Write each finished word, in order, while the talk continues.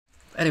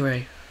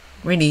Anyway,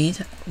 we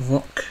need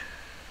rock.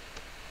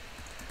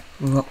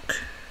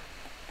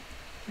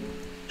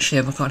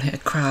 Shit, I can't hit a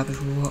crab with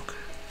a rock.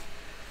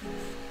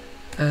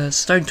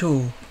 Stone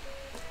tool.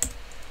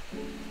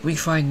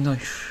 Refined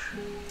knife.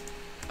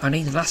 I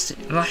need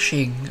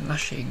lashing.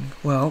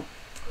 Well,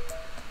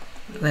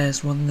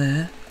 there's one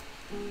there.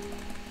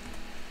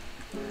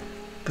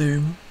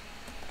 Boom.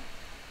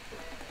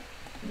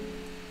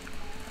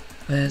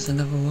 There's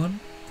another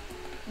one.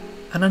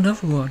 And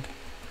another one.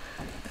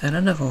 And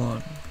another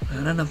one.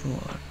 And another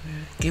one.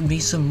 Give me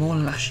some more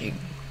lashing.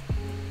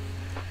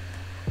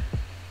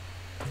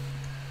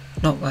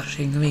 Not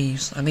lashing,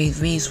 leaves. I need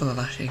leaves for the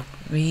lashing.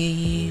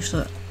 Leaves.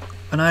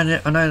 And I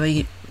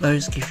know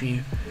those give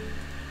you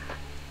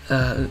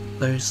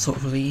those sort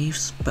of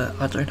leaves, but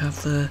I don't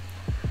have the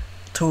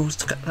tools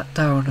to cut that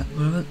down at the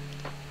moment.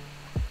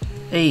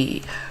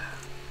 Hey.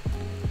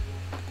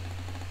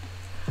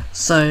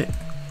 So,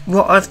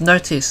 what I've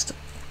noticed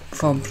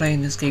from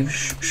playing this game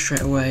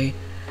straight away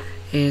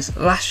is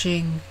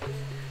lashing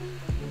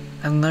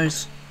and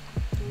those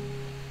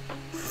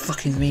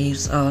fucking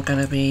leaves are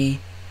gonna be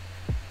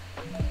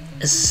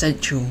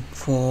essential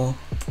for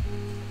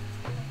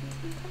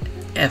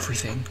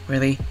everything,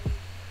 really.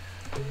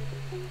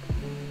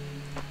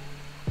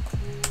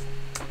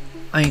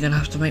 Are you gonna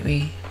have to make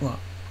me, what,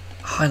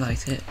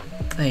 highlight it?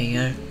 There you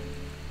go.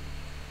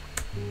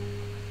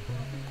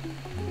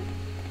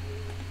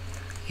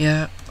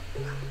 Yeah.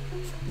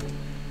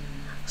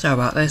 Sorry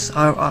about this.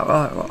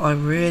 I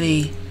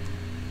really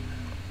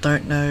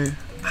don't know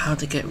how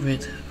to get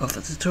rid of the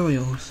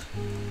tutorials.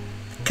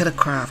 Kill a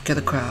crab, kill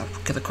a crab,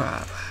 kill a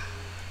crab.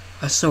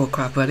 I saw a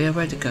crab earlier,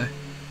 where'd it go?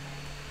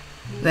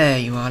 There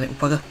you are, little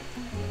bugger.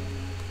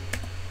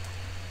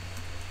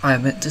 I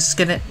meant to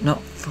skin it,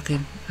 not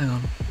fucking... hang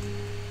on.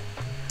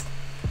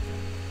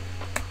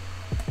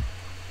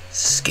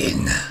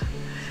 Skin.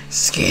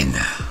 Skin.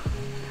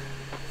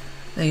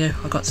 There you go,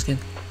 I got skin.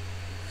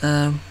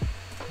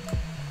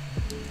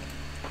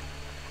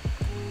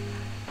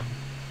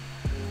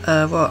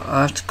 Well,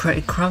 I have to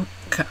create a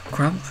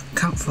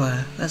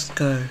campfire. Let's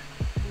go.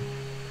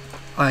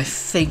 I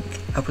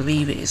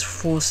believe it is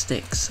 4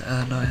 sticks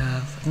and I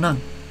have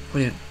none.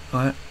 Brilliant.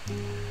 Alright.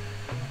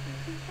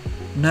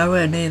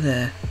 Nowhere near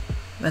there.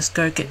 Let's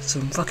go get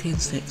some fucking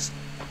sticks.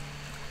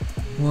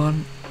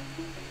 1.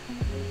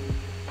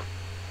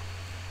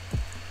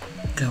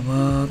 Come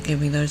on,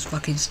 give me those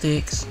fucking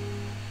sticks.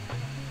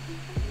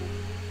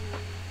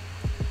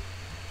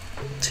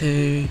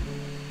 2.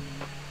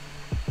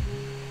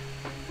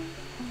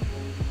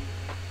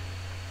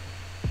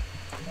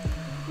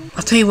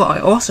 I'll tell you what I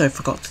also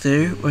forgot to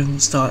do when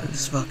starting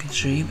this fucking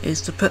stream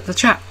is to put the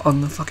chat on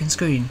the fucking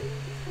screen.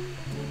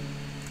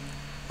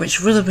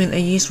 Which would have been a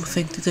useful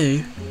thing to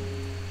do.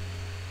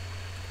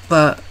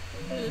 But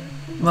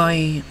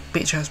my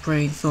bitch ass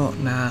brain thought,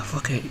 nah,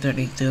 fuck it, you don't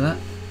need to do that.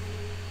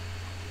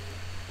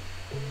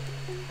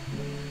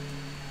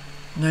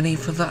 No need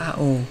for that at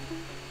all.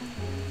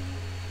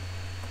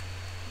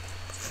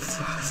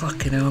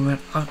 Fucking hell, man.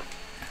 I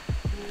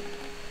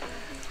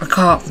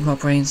can't with my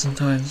brain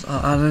sometimes.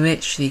 I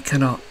literally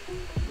cannot.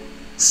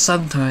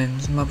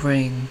 Sometimes my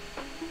brain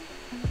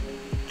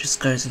just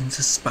goes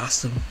into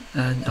spasm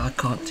and I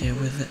can't deal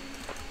with it.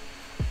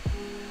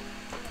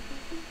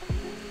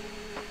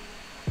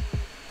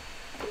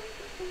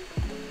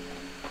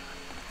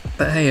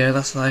 But hey, yo,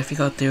 that's life. You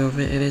gotta deal with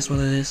it. It is what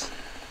it is.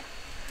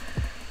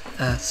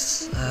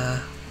 As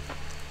the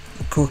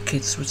cool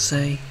kids would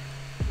say.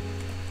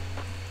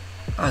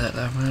 I don't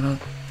know, man.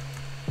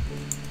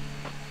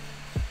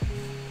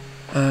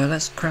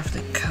 Let's craft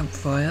a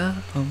campfire.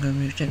 I'm going to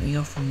move gently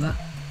off from that.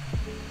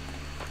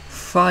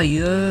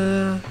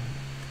 Fire!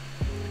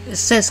 It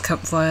says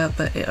campfire,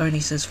 but it only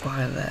says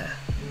fire there.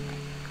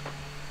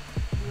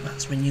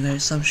 That's when you know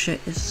some shit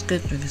is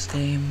good with this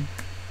game.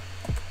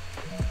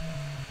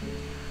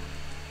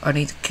 I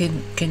need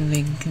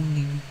kindling.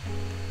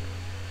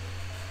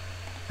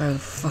 Where the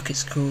fuck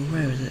it's called?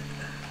 Where is it?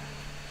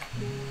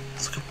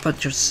 It's like a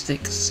bunch of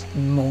sticks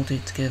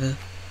moulded together.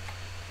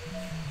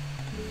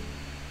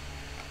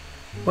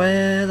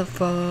 Where the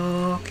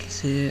fuck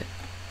is it?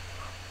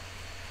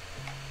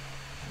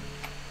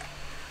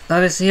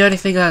 Now it's the only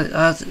thing I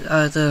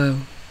had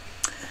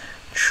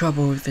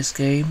trouble with this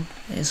game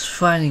is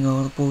finding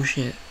all the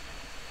bullshit.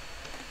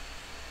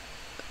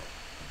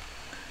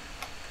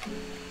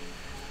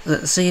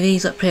 See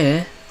these up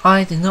here?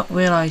 I did not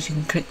realise you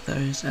can click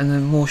those and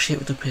then more shit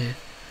would appear.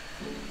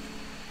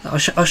 I'll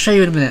show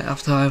you in a minute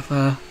after I've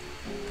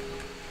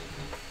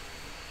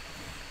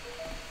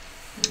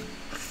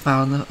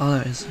found the... oh,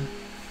 there it is.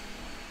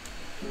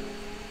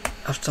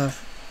 After I've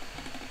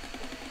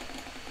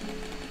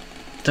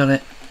done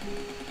it.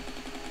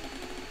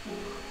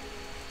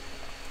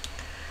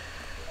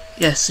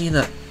 Yeah, see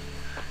that?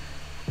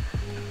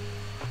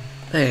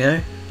 There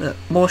you go. Look,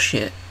 more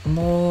shit.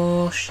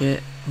 More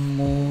shit.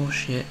 More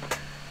shit.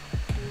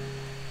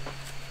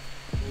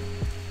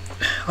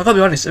 I gotta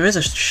be honest, there is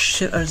a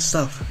shitload of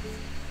stuff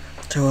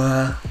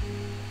to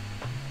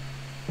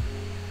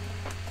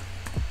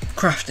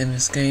craft in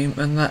this game,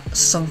 and that's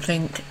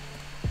something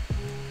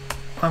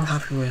I'm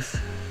happy with.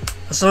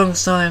 As long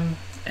as I'm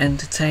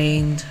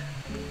entertained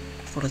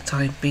for the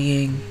time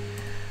being,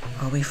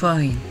 I'll be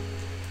fine.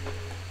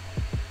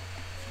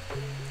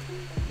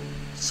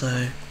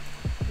 So,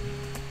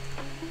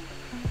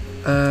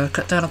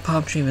 cut down a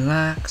palm tree,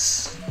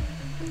 relax.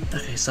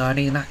 Okay, so I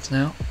need an axe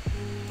now.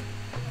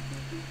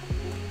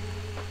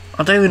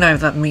 I don't even know if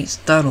that meat's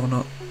done or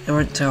not. It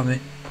won't tell me.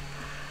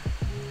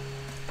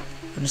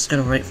 I'm just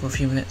gonna wait for a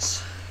few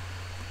minutes.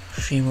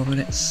 A few more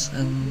minutes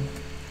and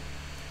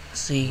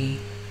see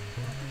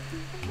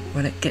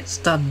when it gets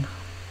done.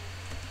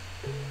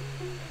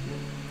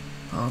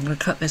 Oh, I'm gonna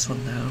cut this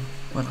one down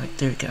when I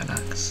do get an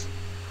axe.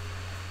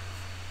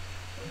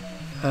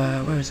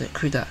 Where is it?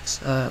 Crude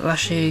axe.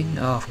 Lashing.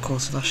 Oh, of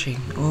course,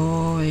 lashing.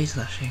 Always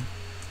lashing.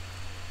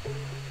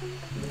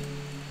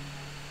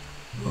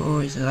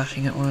 Always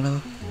lashing at one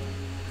another.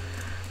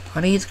 I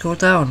need to cool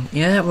down.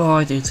 Yeah, well,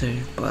 I do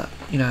too, but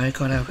you know, I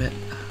can't help it.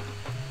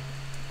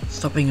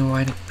 Stop being a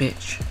whiny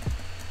bitch.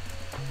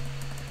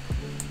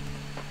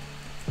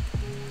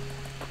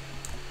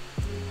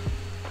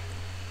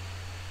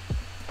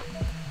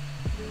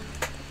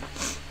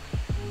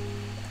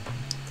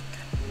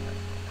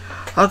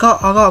 I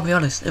gotta be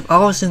honest, if I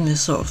was in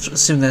this sort of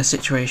similar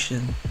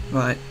situation,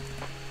 right,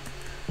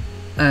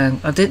 and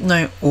I didn't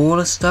know all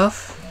the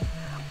stuff,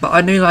 but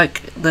I knew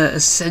like the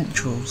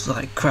essentials,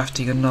 like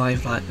crafting a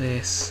knife like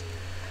this,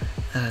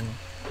 and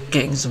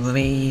getting some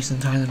leaves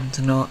and tying them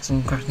into knots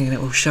and crafting a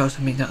little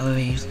shelter made out of the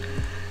leaves,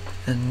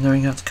 and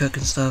knowing how to cook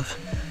and stuff.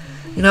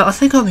 You know, I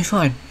think I'll be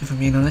fine, if I'm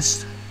being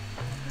honest,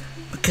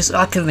 because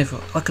I can live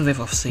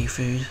off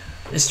seafood.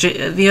 It's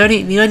just, the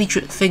only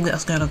thing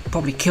that's gonna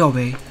probably kill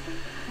me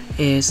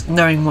is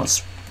knowing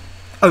what's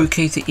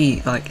okay to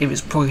eat, like if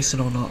it's poison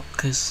or not,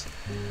 because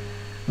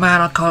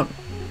man, I can't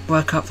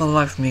work out for the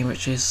life of me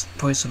which is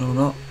poison or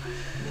not.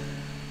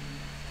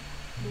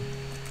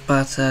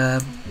 But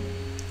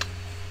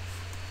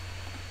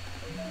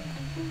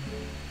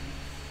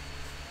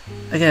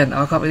again,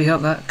 I can't really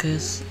help that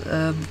because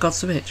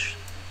God's a bitch.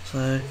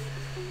 So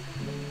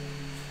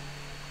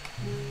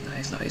no,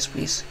 he's not.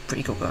 He's a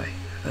pretty cool guy.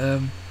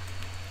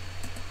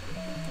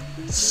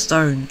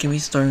 Stone, give me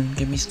stone,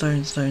 give me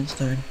stone, stone,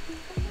 stone.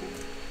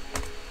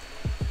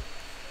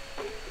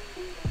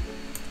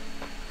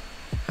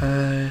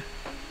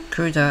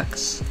 Crude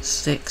axe,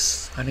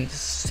 sticks, I need a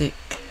stick.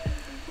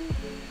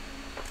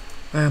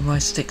 Where are my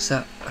sticks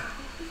at?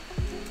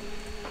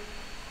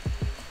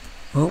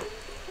 Oh,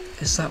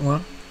 is that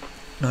one?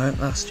 No,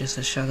 that's just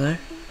a shadow.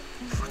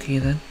 Fuck you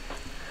then.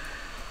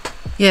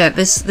 Yeah,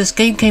 this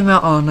game came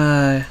out on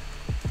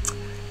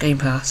Game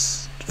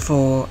Pass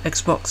for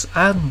Xbox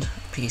and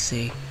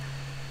PC,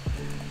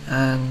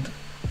 and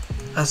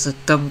as a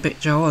dumb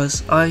bitch I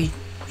was, I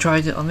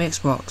tried it on the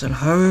Xbox and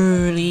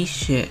holy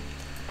shit,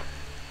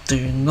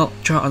 do not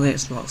try it on the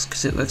Xbox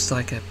because it looks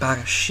like a bag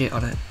of shit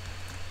on it.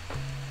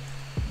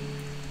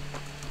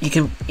 You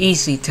can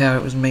easily tell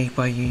it was made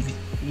by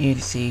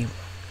Unity.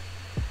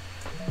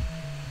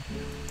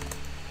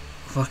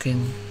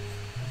 Fucking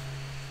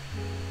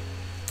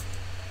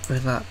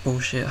with that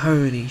bullshit,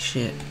 holy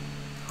shit.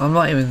 I'm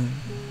not even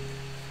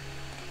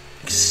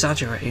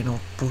exaggerating or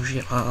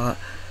bullshit like that.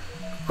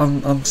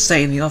 I'm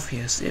stating the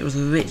obvious. It was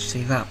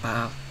literally that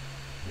bad.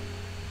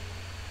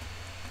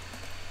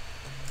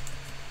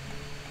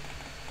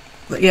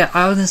 But yeah,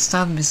 I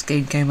understand this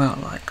game came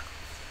out like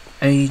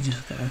ages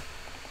ago,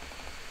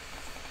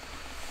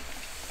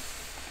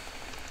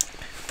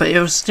 but it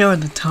was still in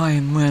the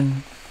time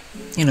when,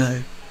 you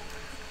know,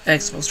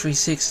 Xbox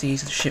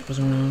 360s and shit was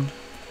around.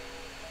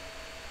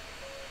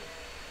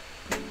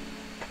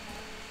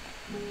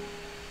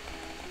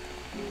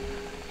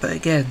 But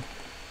again,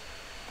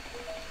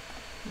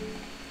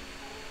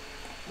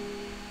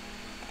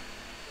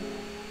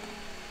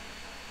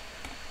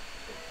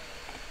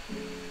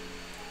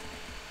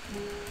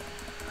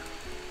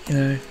 you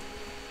know,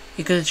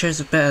 you could have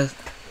chosen a better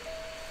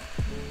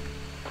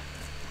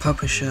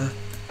publisher.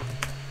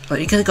 Like,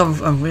 you could have gone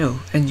with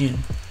Unreal Engine,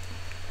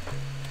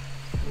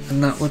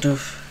 and that would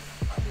have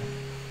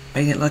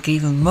made it like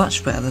even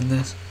much better than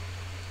this.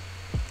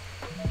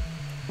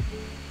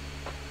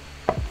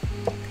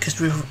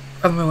 Because with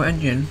Unreal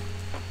Engine,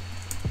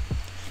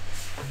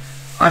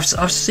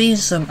 I've seen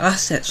some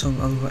assets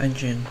from Unreal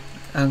Engine,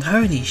 and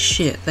holy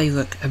shit, they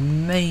look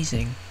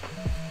amazing.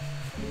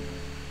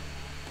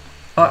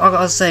 I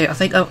gotta say, I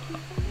think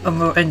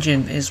Unreal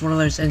Engine is one of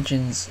those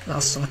engines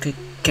that's like a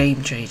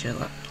game changer,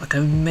 like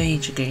a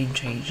major game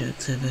changer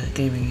to the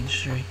gaming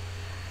industry.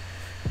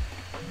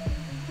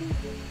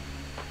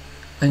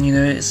 And you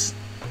know, it's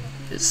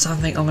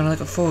something I'm gonna look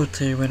forward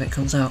to when it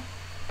comes out.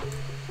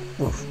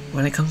 Well,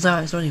 when it comes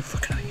out, it's already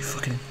fucking out, you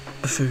fucking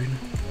buffoon.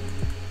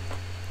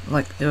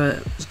 Like,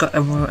 it's got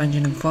Unreal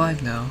Engine in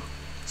 5 now.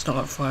 It's not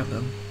like 5 of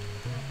them.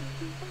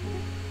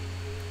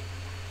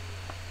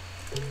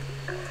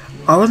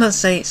 I wouldn't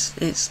say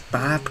it's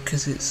bad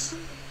because it's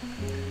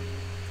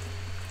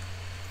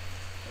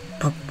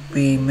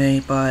probably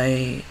made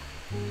by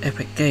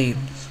Epic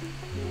Games,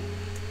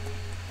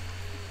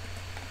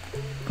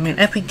 I mean,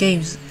 Epic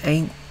Games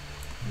ain't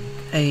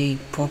a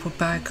proper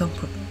bad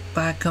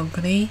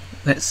company.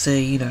 Let's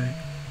say, you know,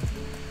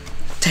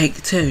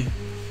 Take-Two.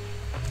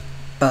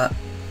 But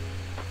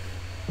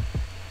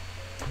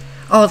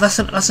oh, that's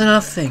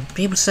another thing.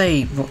 People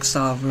say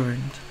Rockstar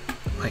ruined,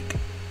 like,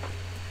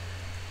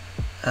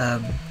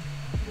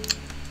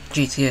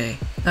 GTA.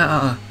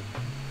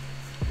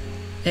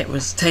 It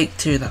was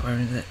Take-Two that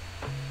ruined it,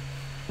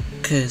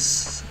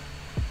 because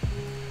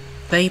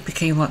they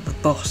became like the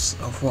boss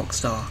of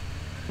Rockstar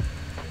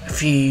a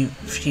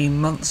few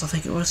months, I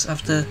think it was,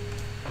 after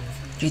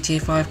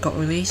GTA 5 got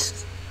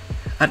released.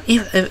 And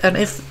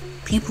if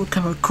people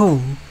can recall,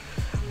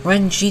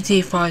 when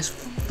GTA 5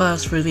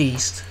 first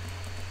released,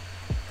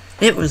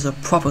 it was a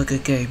proper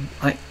good game.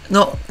 Like,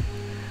 not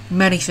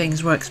many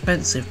things were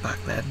expensive back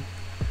then.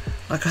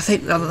 Like, I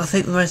think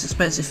the most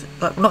expensive,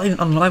 like, not even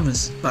online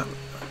was back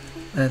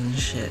then and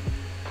shit.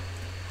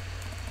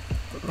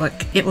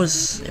 Like, it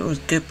was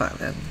good back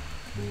then.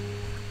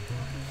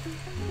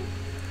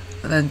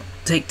 And then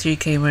Take-Two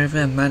came over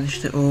and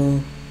managed it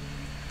all.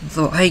 And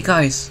thought, hey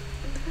guys,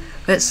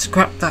 let's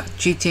scrap that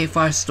GTA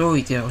 5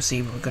 story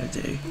DLC we're gonna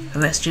do,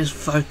 and let's just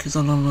focus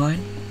on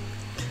online.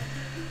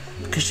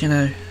 Because, you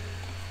know,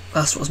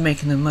 that's what's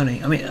making them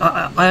money. I mean,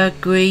 I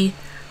agree,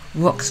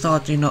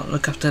 Rockstar do not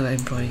look after their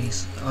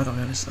employees. I don't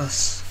know, I've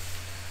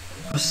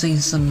seen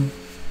some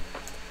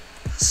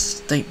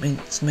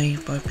statements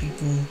made by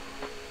people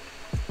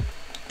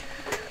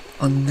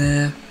on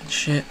there and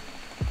shit,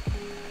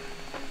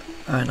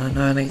 and I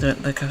know they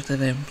don't look after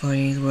their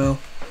employees well.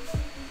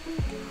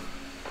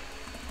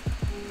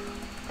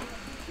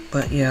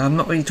 But yeah, I'm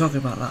not really talking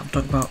about that. I'm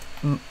talking about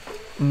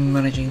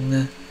managing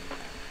the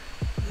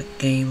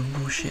game and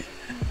bullshit.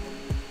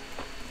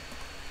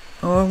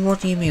 Oh,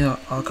 what do you mean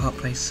I can't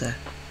place there?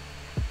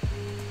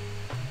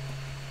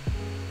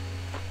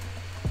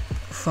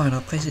 Fine,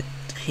 I'll place it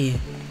here.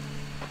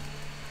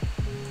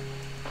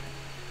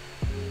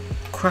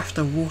 Craft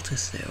a water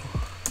still.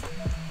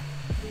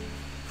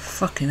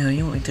 Fucking hell,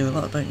 you want me to do a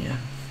lot, don't you?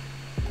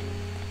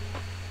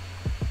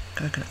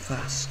 Coconut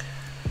flask.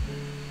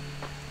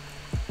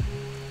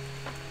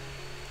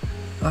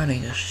 I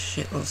need a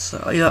shit lot of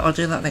stuff. Oh, yeah, I'll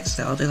do that next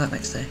day. I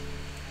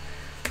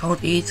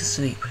want you to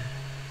sleep.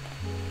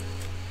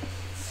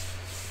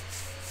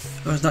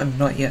 Oh, it's not even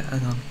night yet,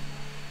 hang on.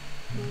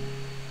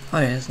 Oh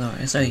yeah, it's not.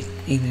 It's only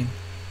evening.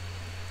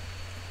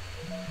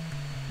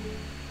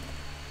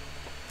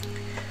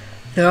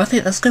 Yeah, I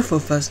think that's good for a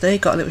first day.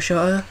 Got a little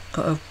shelter,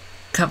 got a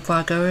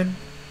campfire going.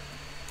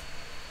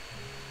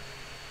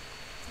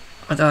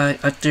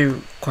 I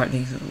do quite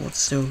need water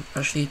still,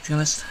 actually, to be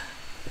honest.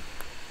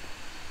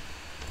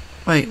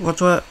 Wait, what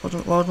do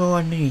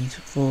I need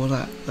for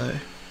that though?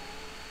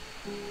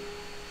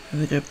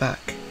 Let me go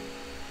back.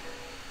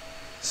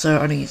 So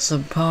I need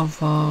some palm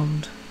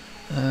farmed,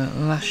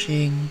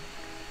 lashing.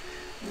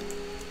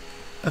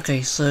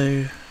 Okay,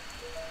 so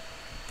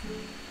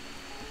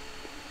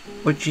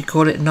would you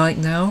call it night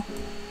now?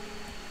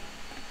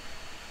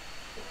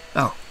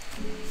 Oh,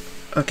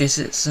 okay,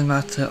 so it's a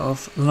matter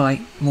of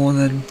light more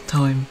than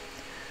time.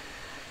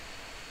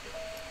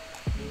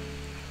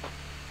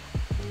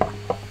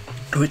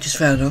 Which is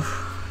fair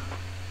enough.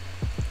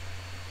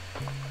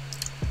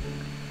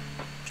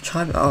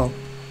 Time. Oh,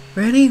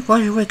 really? Why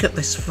did you wake up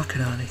this fucking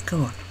early?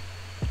 Come on.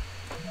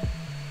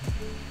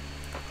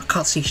 I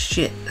can't see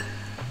shit.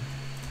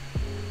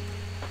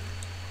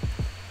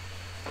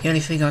 The only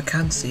thing I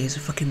can see is a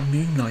fucking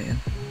moonlighting.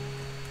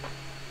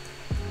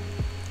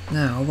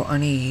 Now, what I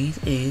need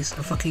is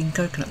a fucking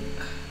coconut.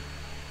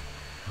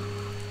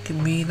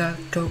 Give me that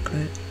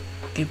coconut.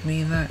 Give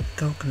me that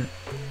coconut.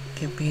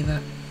 Give me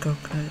that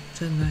coconut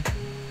tonight.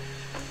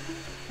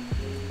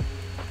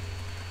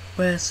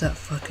 Where's that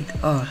fucking...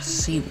 Oh, I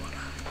see one.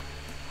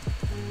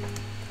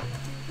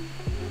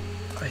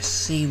 I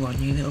see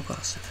one, you little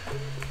bastard.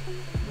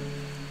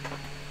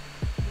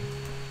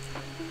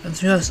 And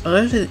to be honest, I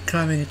don't think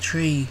climbing a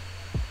tree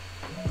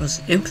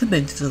was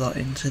implemented a lot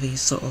into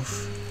these sort of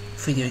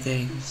video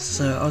games,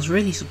 so I was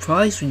really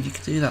surprised when you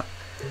could do that,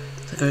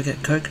 to go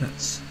get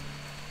coconuts.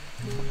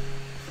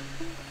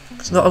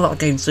 Because not a lot of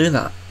games do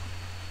that,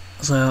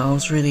 so I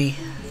was really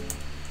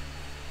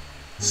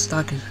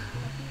staggered.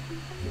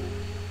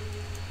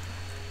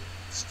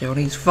 Still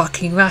needs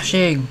fucking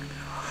lashing!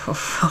 For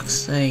fuck's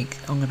sake,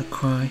 I'm gonna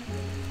cry.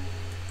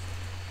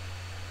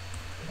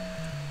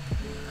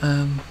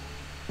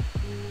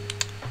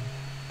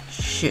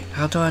 Shit,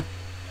 how do I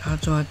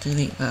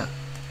delete that?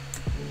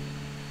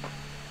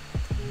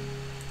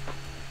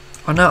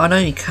 I know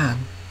you can.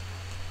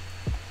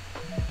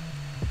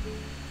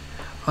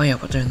 Oh yeah,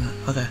 we're doing that,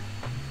 okay.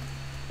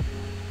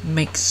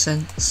 Makes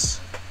sense.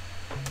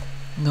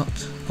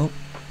 Not, oh.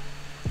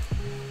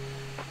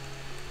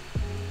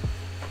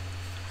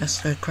 Let's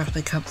go craft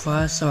a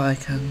campfire so I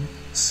can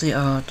see.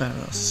 Oh, I don't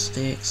know,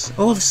 sticks.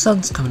 Oh, the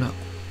sun's coming up.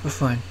 We're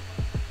fine.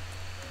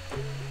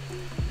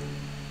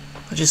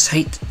 I just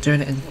hate doing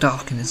it in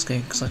dark in this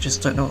game because I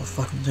just don't know what the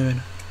fuck I'm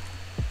doing.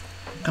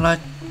 Can I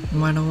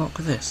mine a rock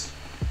with this?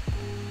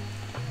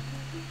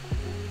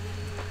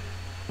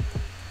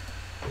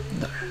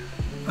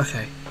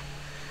 Okay.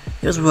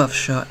 It was a rough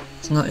shot.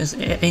 It's not. It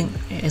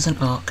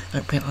isn't Ark.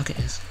 Don't play it like it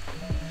is.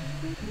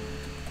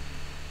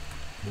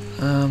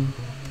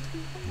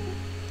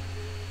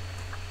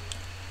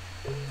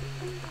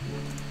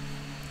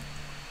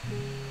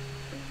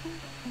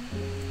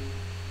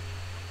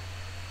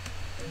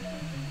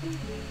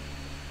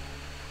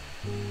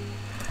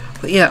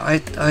 But yeah,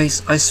 I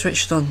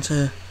switched on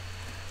to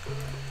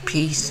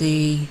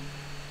PC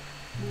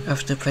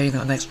after playing it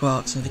on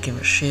Xbox and thinking it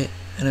was shit,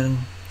 and then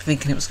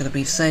thinking it was going to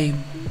be the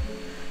same.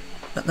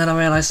 But then I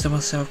realised to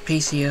myself,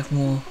 PC have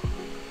more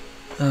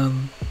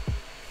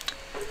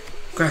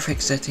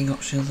graphic setting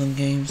options on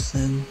games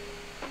than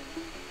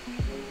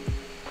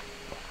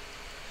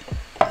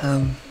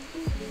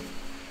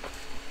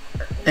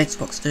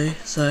Xbox do,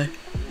 so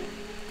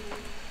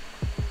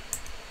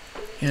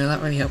you know,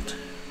 that really helped.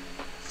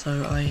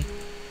 So I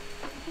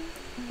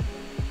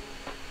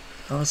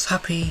was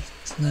happy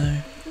to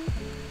know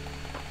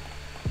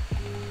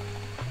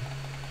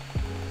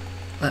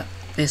that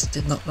this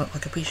did not look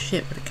like a piece of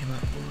shit when it came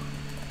out.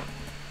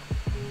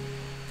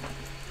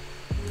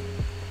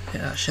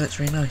 It actually looks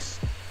really nice.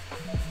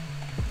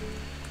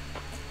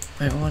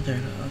 Wait, what am I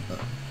doing?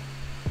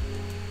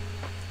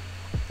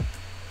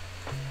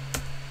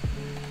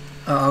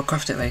 Oh, I'll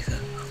craft it later.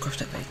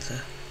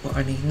 What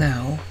I need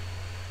now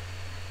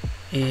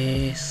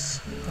is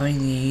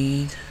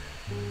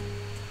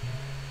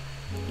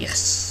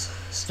yes,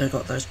 still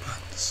got those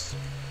plants.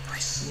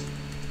 Nice.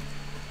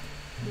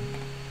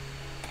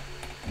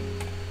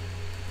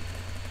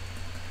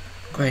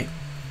 Great.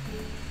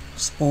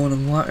 Spawn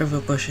them right over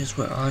bushes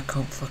where I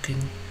can't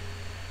fucking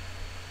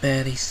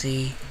barely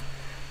see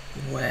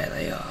where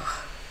they are.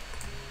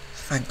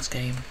 Thanks,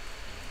 game.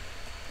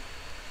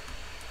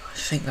 I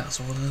think that's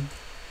all of them.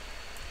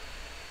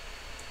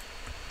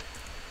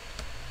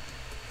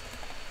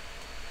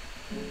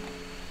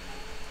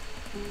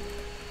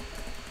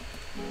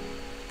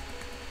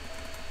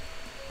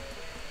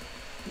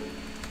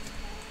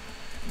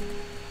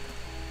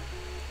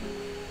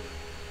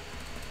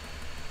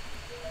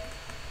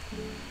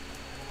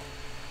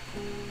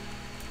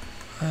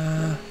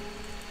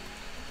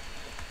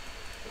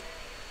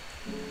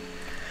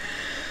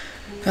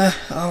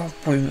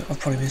 I'll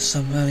probably miss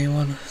some early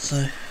one,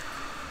 so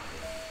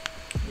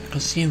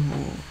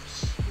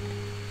consumables.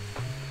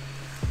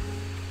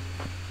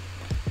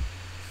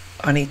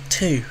 I need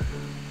 2.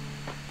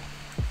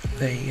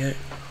 There you go.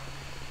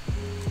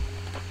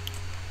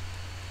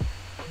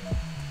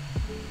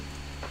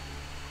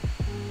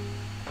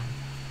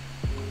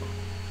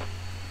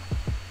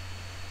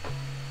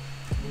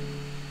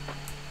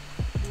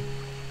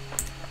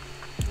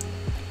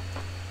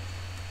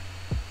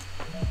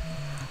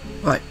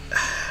 Right.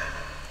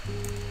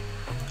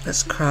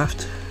 Let's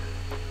craft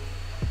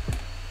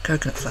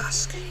coconut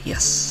flask.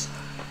 Yes.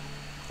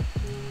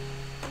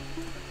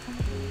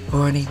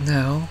 All I need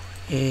now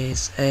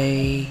is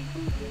a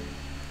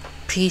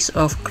piece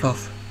of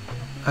cloth,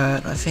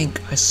 and I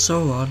think I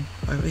saw one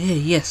over here.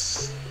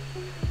 Yes.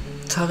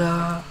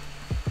 Ta-da!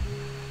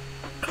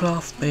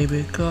 Cloth,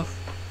 baby, cloth.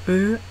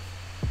 Ooh.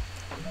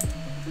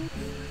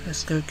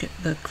 Let's go get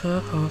the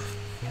cloth.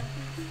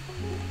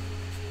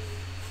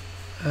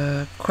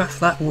 Craft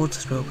that water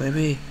spell,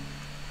 baby.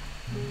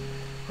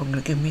 I'm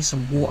gonna give me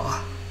some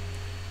water.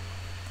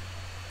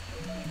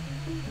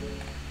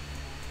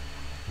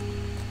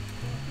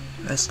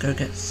 Let's go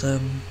get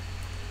some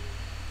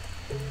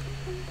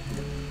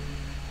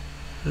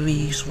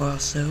leaves for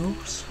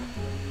ourselves.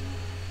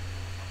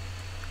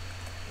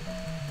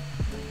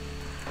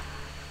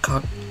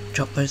 Can't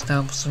chop those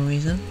down for some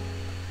reason.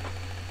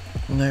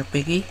 No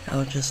biggie,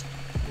 I'll just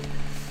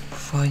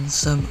find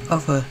some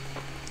other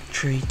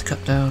tree to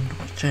cut down,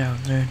 which I am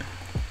doing.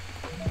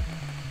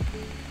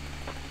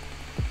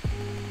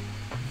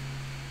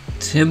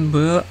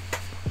 Timber.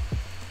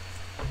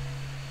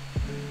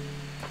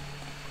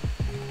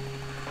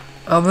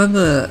 I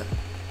remember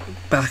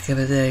back in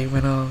the day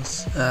when I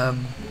was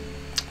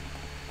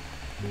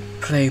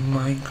playing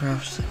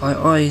Minecraft,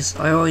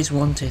 I always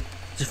wanted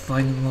to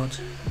find a mod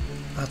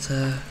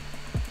that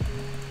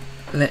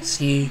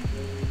lets you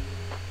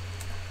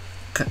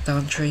cut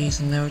down trees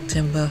and there are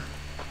timber,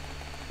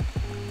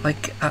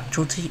 like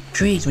actual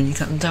trees when you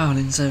cut them down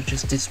instead of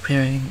just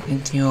disappearing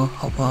into your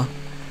hotbar.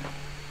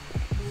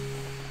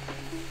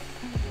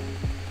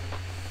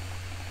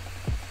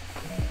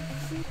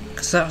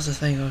 Because that was the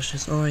thing I was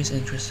just always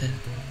interested in.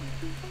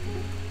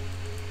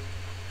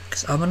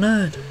 Because I'm a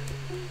nerd.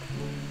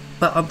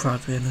 But I'm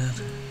proud to be a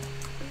nerd.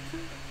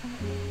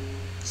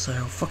 So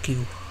fuck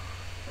you.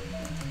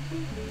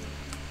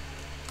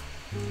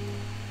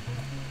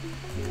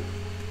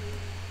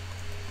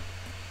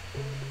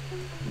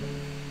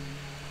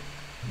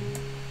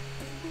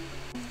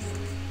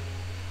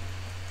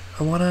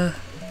 I wanna...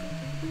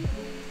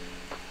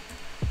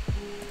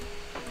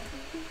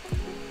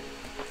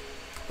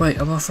 Wait,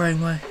 am I throwing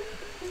my...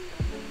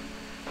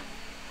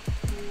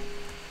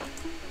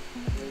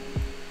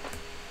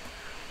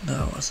 No,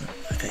 I wasn't.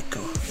 Okay,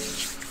 cool.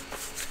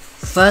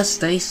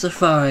 First day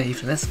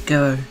survived. Let's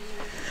go.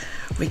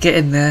 We're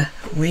getting there.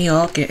 We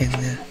are getting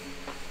there.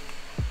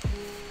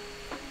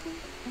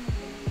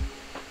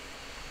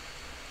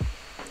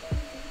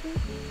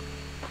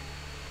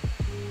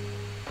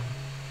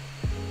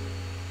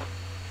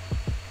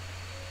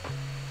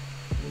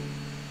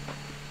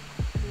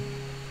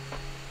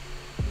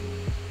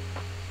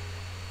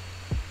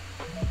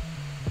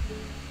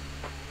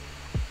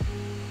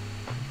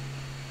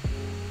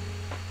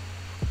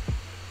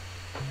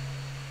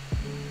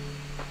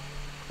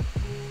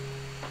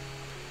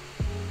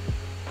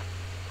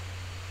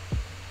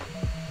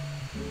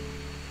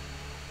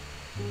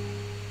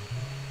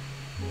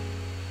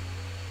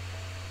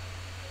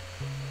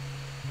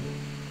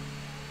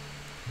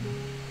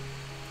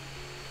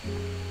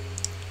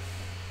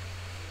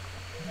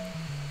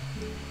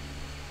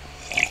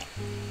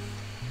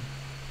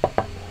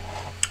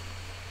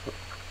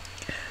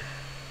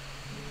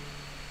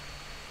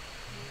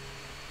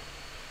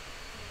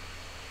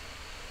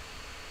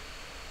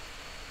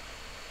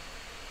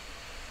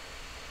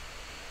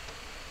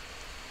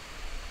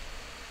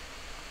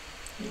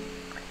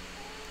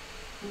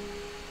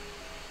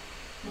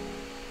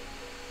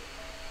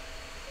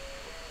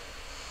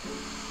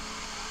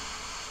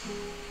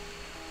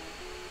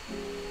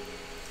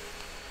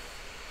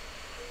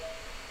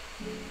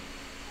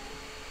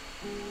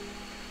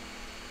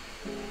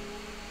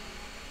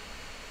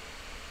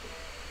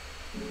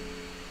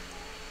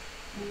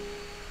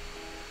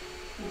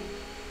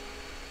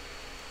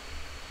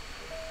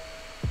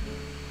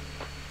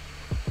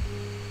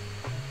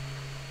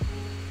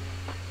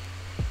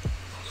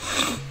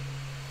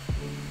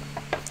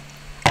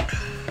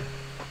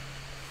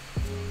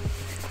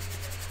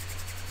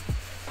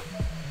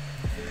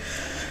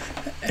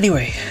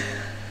 Anyway,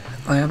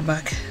 I am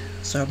back.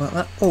 Sorry about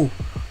that. Oh,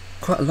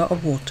 quite a lot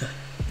of water.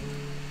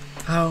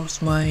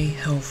 How's my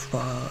health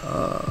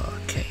bar?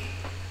 Okay.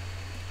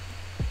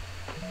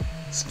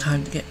 It's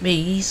time to get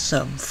me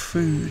some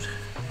food.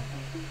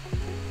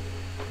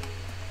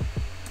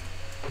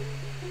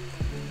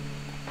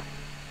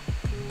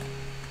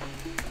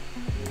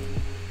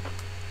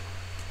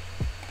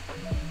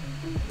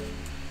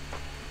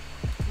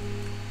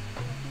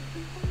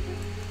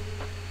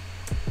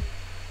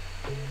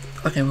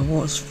 Okay, my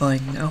water's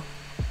fine now.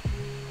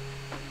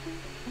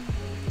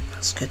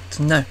 That's good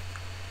to know.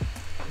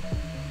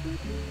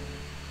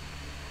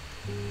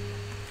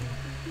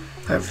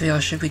 Hopefully I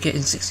should be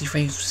getting 60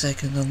 frames per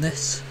second on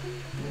this.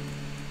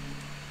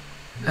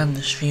 And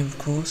the stream, of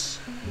course.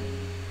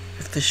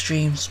 If the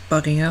stream's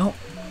bugging out,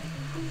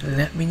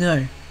 let me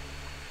know.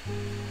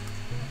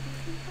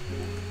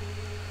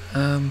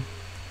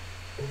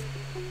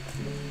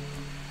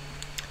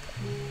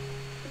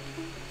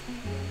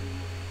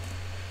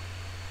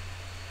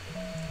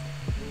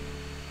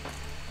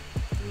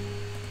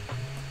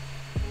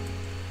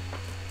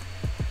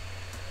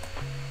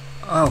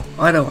 Oh,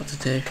 I know what to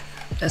do.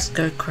 Let's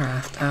go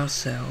craft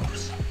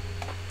ourselves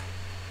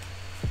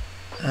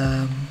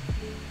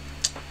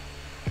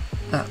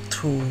that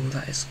tool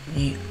that is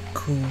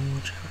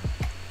called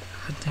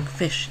hunting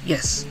fish.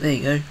 Yes, there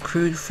you go,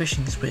 crude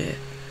fishing spear.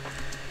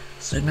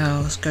 So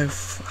now let's go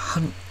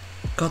hunt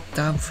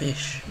goddamn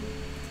fish.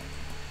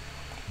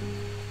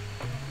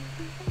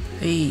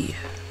 Hey,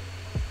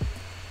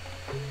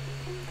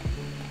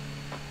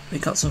 we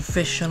got some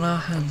fish on our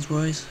hands,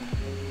 boys.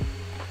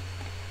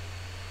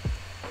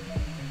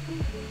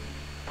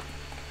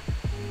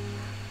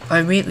 I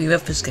immediately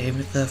love this game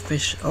with the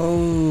fish.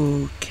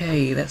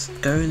 Okay, let's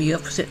go the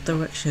opposite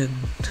direction.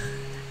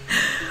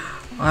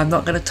 I'm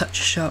not going to touch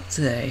a shark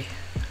today.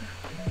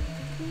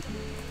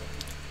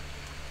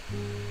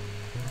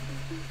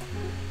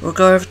 We'll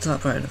go over to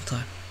that boat another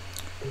time.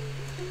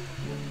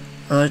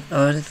 I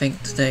don't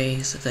think today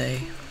is the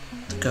day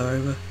to go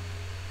over.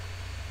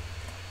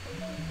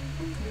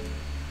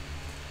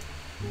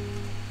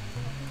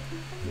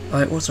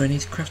 I also need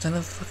to craft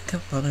another fucking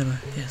campfire, don't I?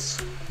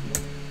 Yes.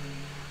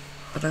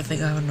 I don't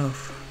think I have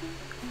enough.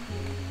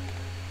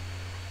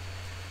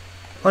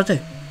 Oh, I do.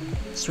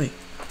 Sweet.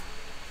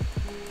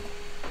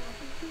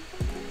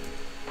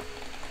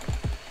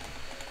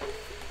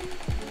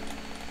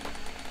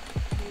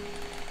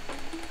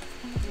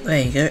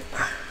 There you go.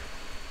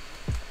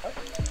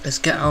 Let's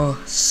get our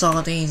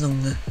sardines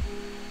on the...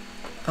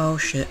 Oh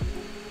shit.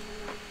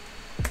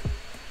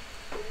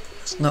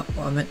 That's not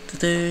what I meant to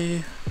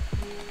do.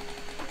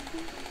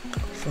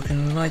 Gotta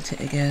fucking light it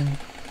again.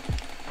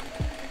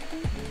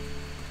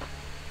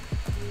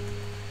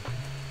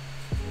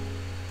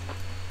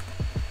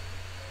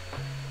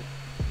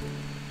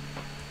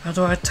 How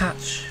do I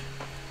attach?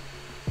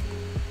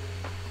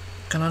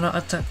 Can I not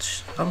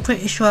attach? I'm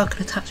pretty sure I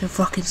can attach a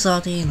fucking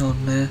sardine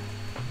on there.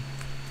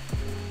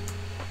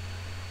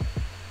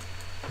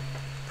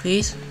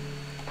 Please?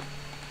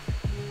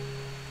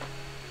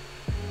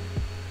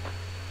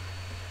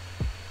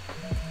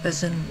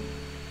 As in...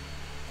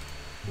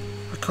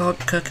 I can't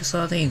cook a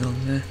sardine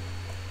on there.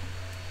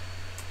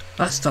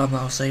 Last time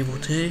I was able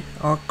to.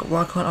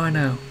 Why can't I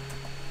now?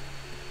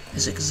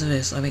 Is it because of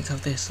this? I need to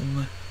have this in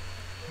my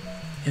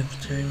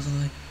inventory or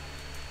something.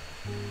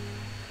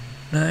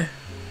 No?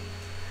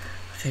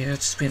 Okay, I've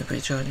just been a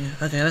bitch, aren't you?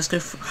 Okay, let's go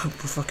for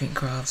fucking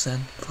crabs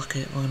then. Fuck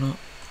it, why not?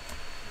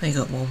 They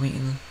got more meat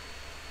in them.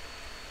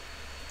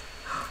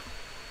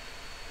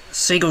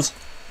 Seagulls!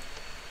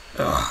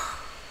 Ugh.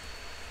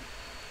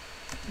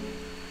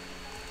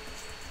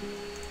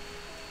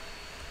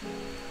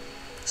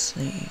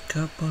 Sneak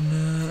up on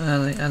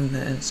her, and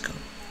it's gone.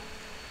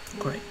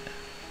 Great.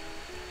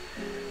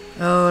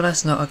 Oh,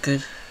 that's not a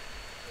good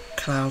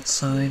cloud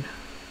sign.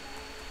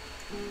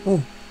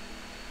 Oh.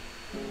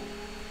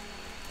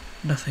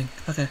 Nothing.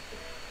 Okay.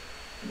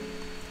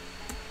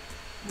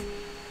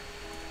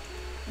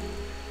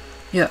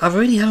 Yeah, I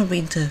really haven't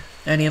been to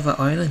any other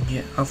island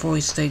yet. I've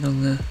always stayed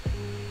on the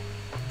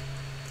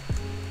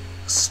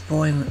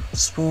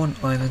spawn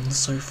island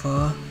so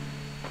far.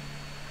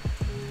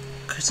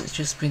 Because it's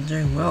just been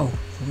doing well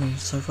for me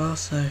so far,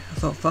 so I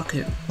thought fuck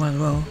it, might as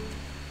well.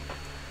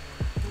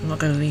 I'm not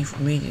going to leave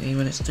immediately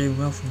when it's doing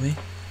well for me.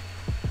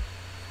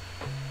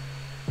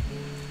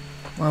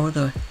 Why would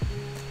I?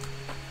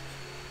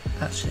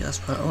 Actually, that's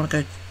part. I want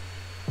to go.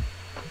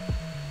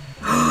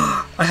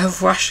 I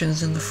have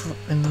rations in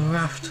the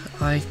raft.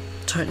 I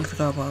totally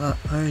forgot about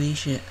that. Holy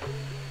shit!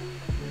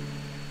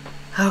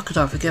 How could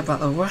I forget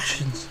about the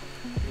rations?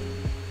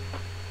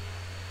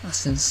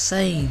 That's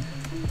insane.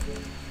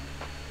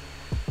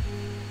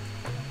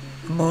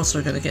 I'm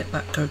also going to get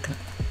that coconut,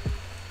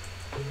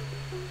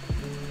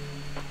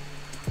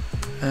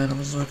 and I'm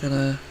also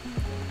going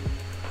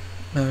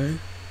to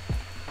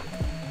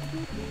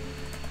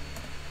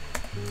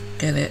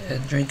get it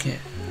and drink it.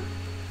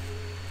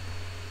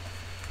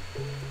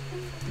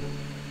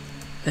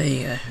 There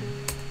you go.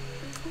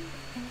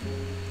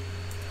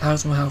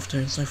 How's my health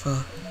doing so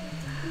far?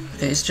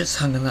 Okay, it's just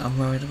hunger that I'm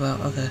worried about.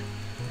 Okay.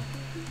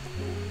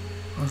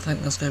 I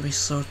think that's going to be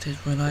sorted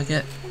when I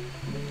get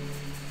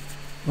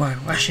my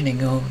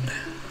rationing on.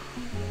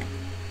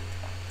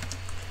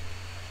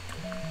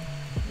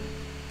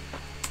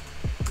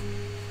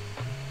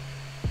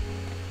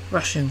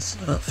 Rations.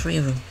 I got 3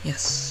 of them.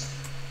 Yes.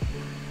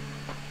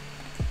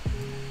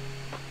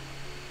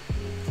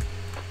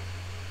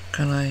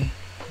 Can I...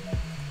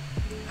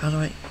 How do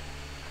I...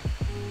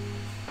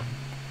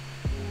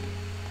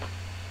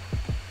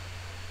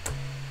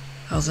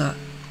 How's that?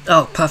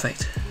 Oh,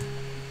 perfect.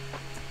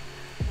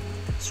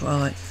 That's what I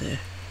like to do.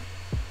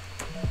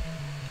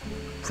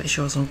 Pretty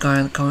sure some guy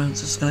in the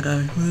comments is gonna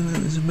go, well,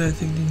 that was a bad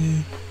thing to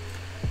do.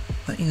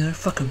 But you know,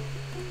 fuck him.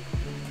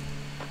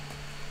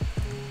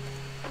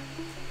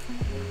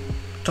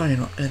 Totally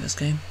not good at this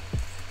game.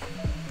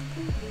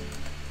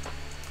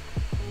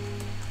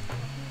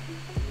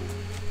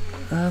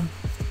 I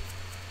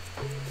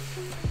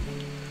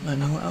don't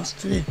know what else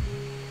to do.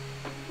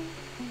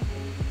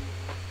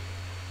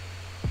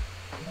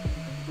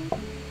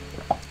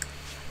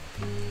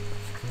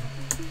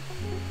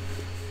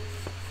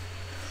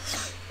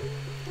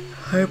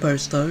 Hobo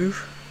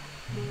stove,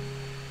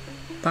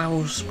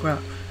 barrel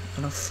scrap,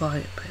 and a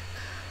fire pit.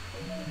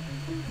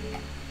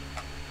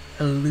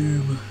 A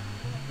loom.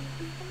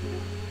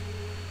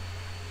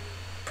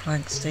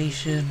 Plank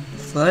station,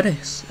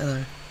 furnace.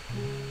 Hello.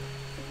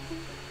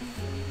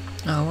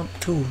 Oh, I want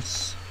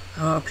tools.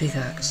 How about a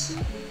pickaxe?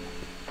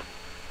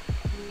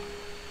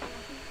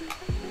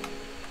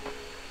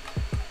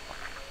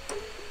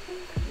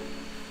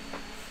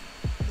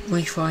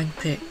 Refined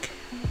pick.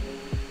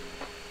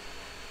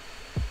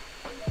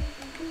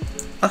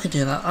 I could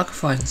do that. I could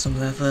find some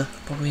leather,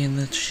 probably in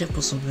the ship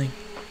or something.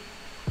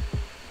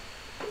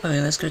 Okay,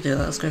 let's go do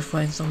that. Let's go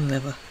find some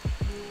leather.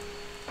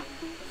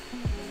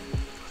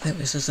 I think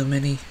this is a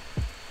mini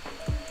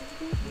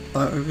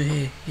boat over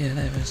here. Yeah,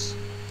 there it is.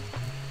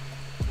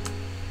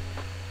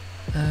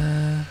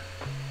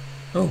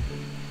 Oh.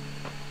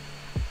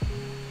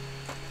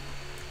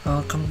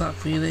 I'll come back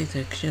for you later,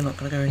 because you're not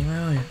going to go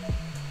anywhere, are you?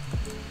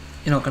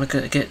 You're not going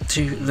to get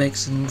 2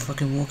 legs and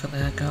fucking walk up the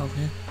heck out of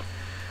here.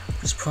 I'd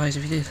be surprised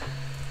if you did.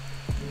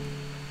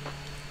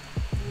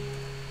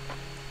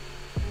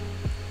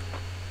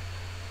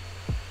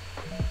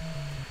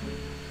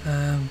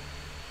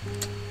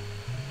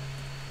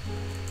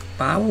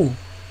 Bow.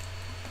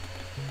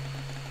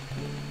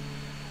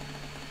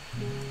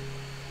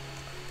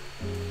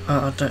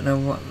 I don't know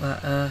what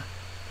that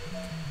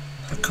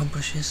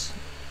accomplishes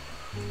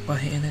by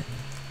hitting it.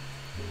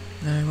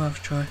 No, we'll have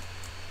to try.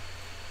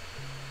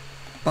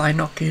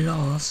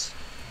 Binoculars.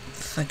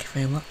 Thank you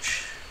very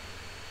much.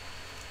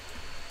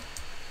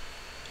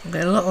 I'm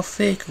getting a lot of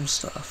vehicle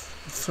stuff.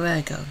 A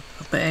flare gun.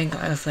 I bet it ain't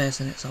got any flares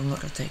in it, so I'm not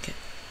going to take it.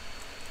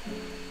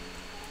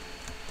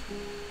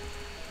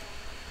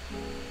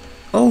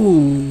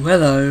 Oh,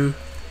 hello.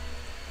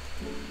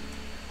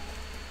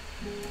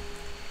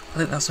 I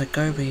think that's a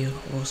goby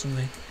or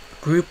something.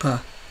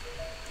 Grouper.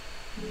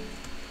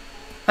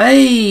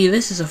 Hey,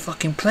 this is a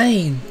fucking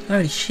plane.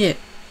 Holy shit.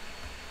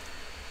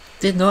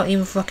 Did not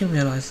even fucking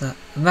realise that.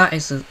 And that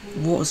is a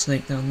water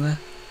snake down there.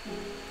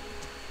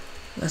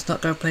 Let's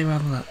not go play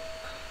around with that.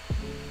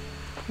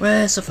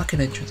 Where's the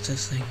fucking entrance to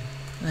this thing?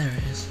 There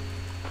it is.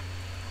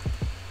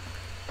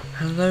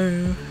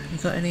 Hello, you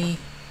got any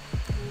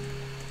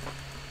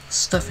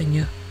stuff in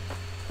you?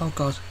 Oh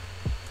god.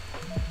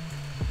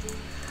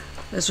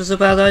 This was a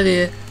bad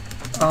idea.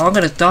 Oh, I'm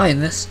gonna die in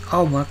this.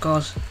 Oh my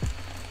god.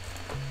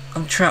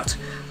 I'm trapped.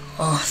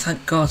 Oh,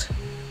 thank god.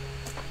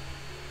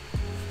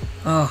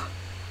 Oh.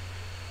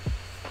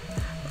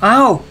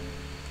 Ow!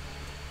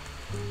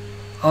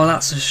 Oh,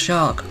 that's a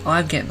shark.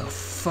 I'm getting the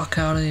fuck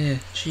out of here.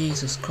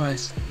 Jesus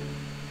Christ.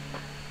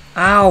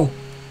 Ow!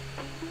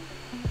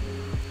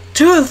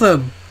 2 of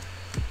them!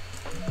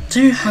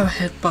 2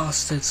 hammerhead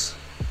bastards.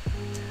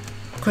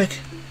 Quick.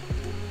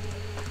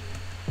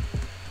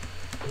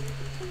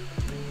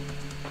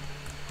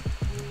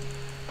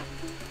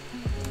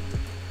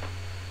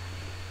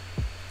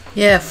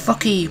 Yeah,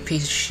 fuck you,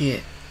 piece of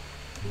shit.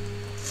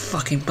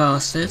 Fucking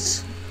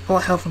bastards.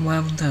 What health am I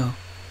on now?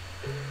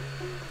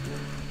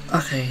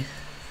 Okay.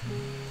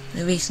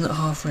 At least not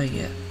halfway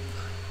yet.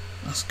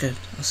 That's good,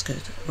 that's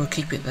good. We'll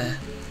keep it there.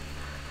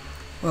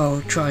 Well,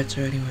 we'll try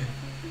to anyway.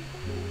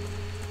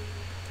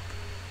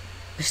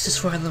 This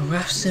is why the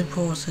raft's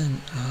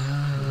important.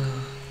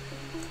 Ah.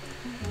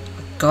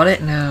 I got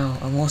it now.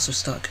 I'm also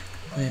stuck.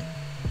 Wait.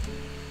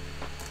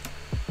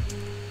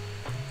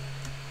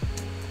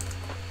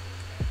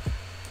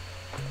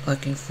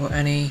 Looking for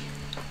any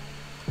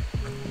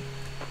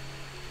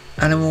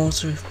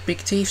animals with big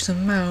teeth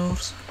and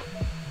mouths.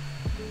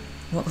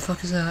 What the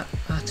fuck is that?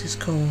 That is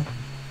cool.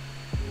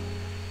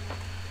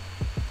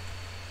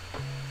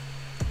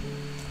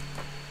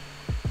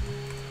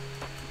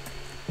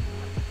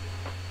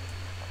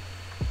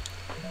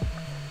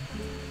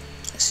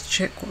 Let's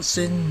check what's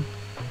in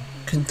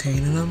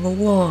container number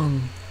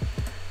 1.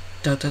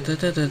 Da da da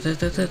da da da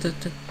da da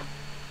da.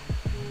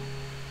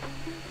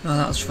 Oh,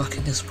 that was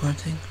fucking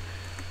disappointing.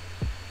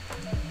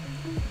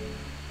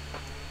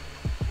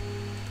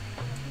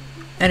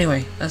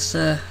 Anyway, let's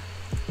I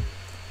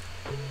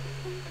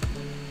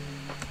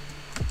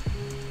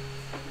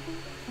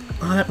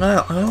don't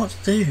know. I don't know what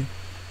to do.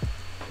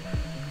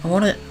 I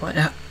want it.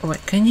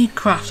 Wait. Can you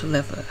craft a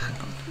lever? Hang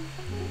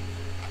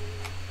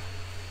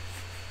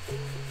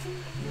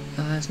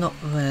on. It's not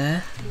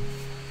there.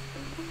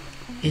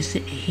 Is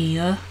it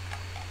here?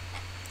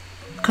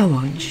 Come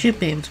on, you should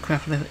be able to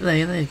craft a lever.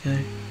 There you go.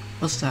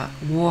 What's that?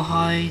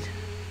 Warhide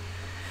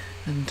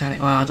and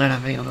tannic. Well, I don't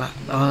have any of that.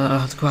 I don't know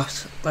how to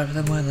craft both of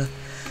them either.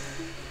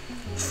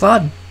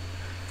 Fun.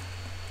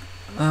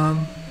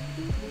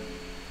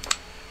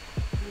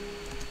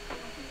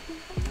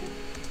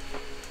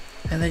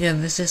 And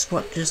again, this is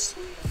what just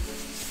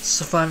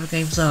survival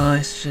games are.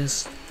 It's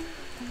just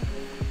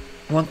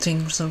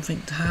wanting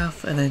something to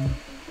have and then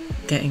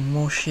getting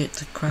more shit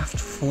to craft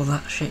for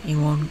that shit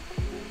you want.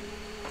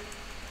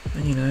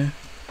 And you know,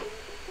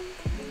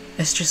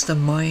 it's just a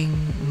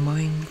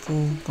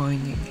mindful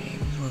grinding game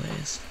is what it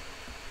is.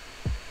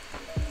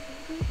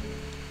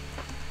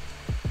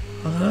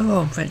 I don't know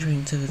what I'm venturing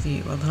into the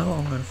deep. I don't know what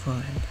I'm going to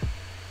find.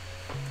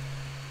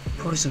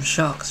 Probably some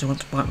sharks who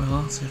want to bite my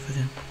arse off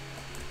again.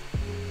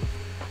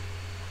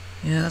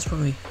 Yeah, that's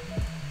probably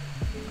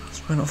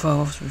not far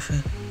off, to be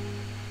fair.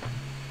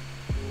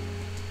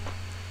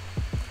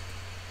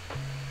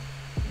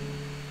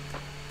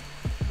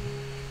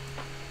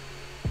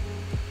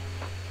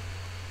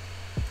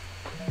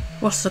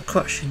 What's the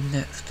crushing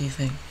depth, do you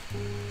think,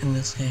 in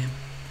this game?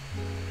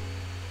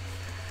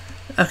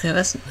 Okay,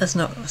 let's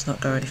not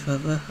go any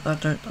further. I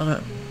don't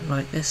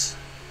like this.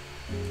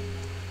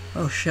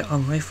 Oh shit,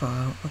 I'm way far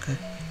out. Okay.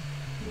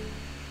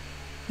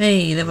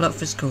 Hey, level up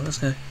physical. Let's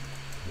go.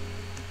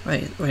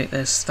 Wait,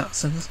 there's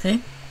stats in this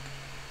game?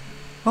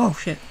 Oh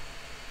shit.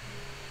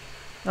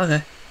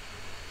 Okay.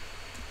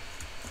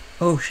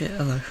 Oh shit,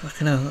 hello.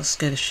 Fucking hell, that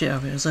scared the shit out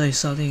of me. It was only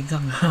sardine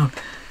coming around.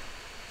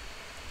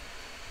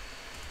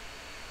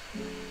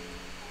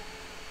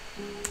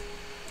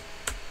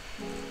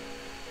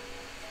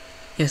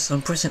 Yes,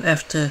 I'm pressing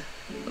F to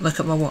look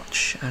at my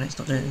watch and it's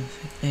not doing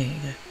anything. There you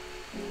go.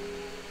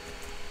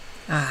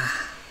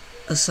 Ah,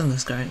 the sun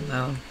is going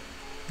down.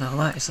 Now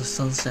that is a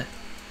sunset.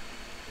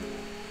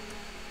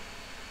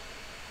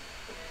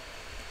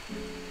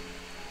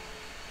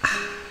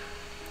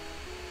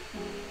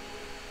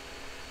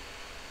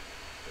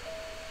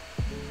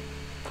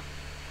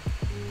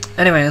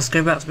 Anyway, let's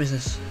go back to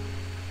business.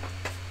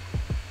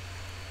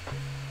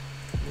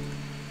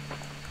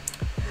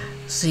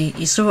 See,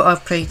 you saw what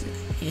I've played.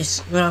 Yes,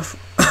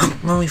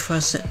 when we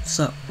first set this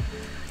up,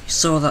 you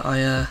saw that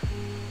I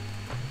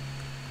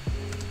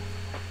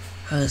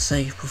had a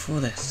save before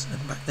this,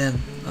 and back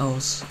then I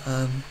was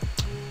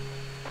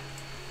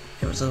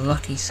it was a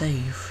lucky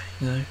save,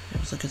 you know, it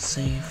was a good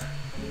save.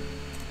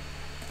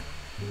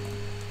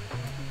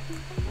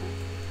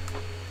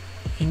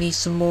 You need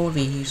some more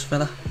leaves,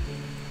 fella.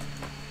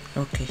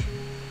 Okay.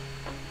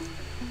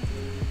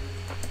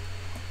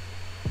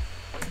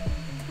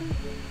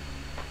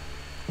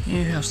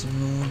 You have some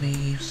more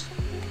leaves.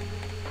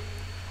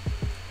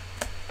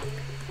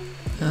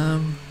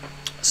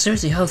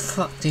 Seriously, how the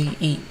fuck do you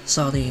eat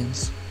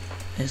sardines?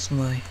 Is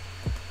my...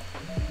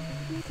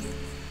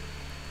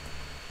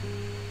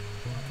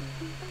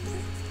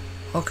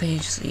 Or can you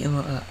just eat them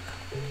like that?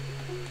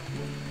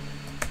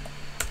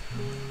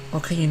 Or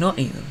can you not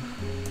eat them?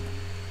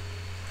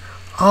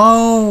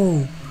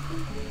 Oh!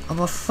 I'm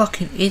a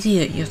fucking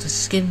idiot, you have to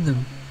skin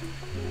them.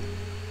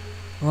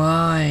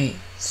 Right,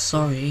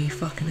 sorry,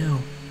 fucking hell.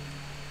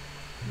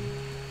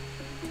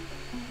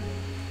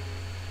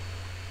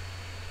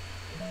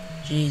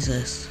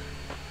 Jesus.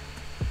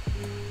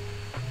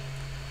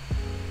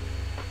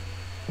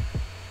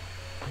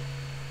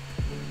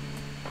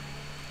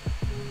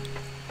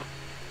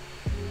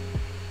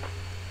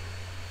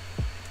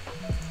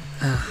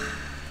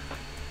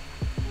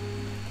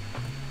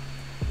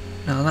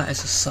 Now that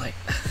is a sight.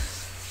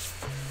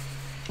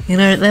 You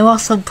know, there are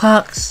some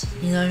perks,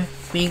 you know,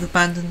 being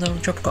abandoned on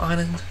a tropical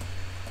island.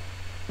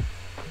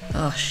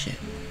 Oh shit.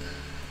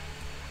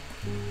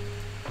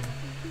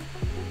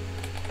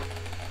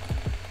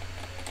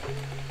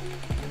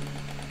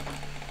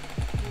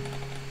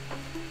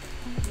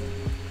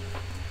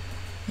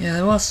 Yeah,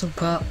 there are some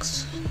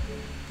perks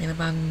being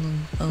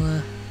abandoned on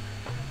a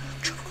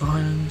tropical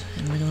island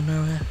in the middle of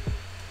nowhere.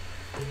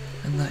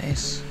 And that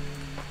is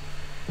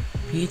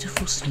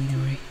beautiful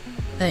scenery.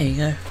 There you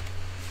go.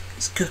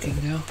 It's cooking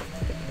now.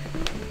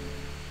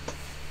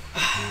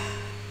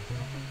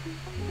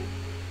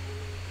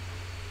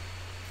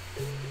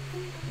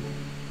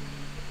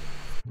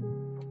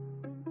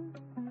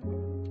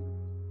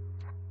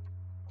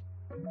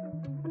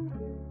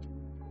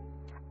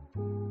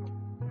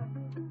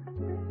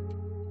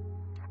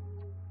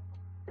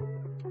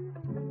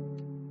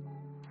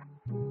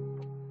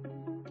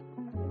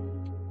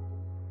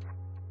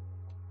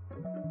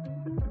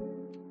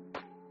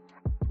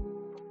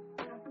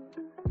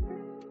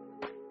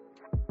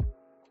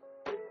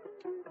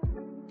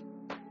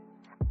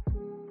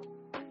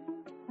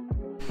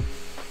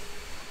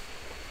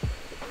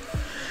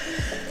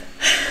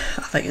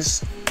 I think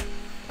it's a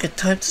good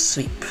time to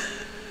sleep.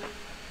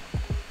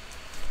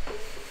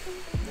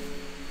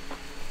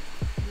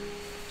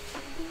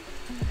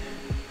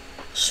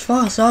 As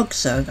far as I'm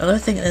concerned, I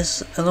don't think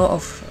there's a lot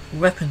of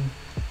weapon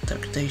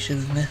degradation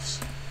in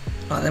this,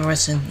 like there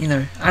is in, you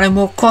know,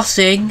 Animal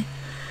Crossing.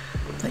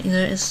 But you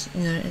know,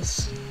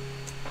 it's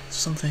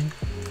something.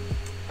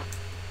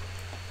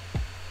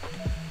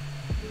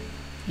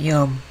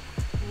 Yum.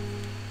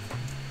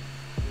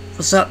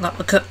 Was that not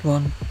the cooked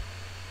one?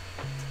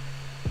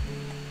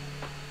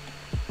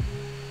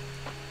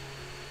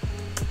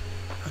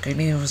 Okay,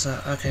 neither was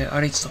that. Okay,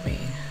 I need to stop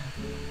eating.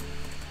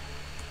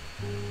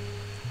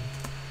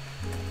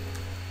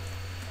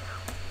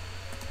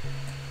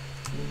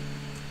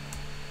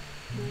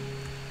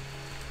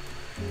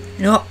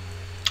 You know what?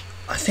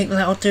 I think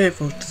that'll do it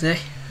for today.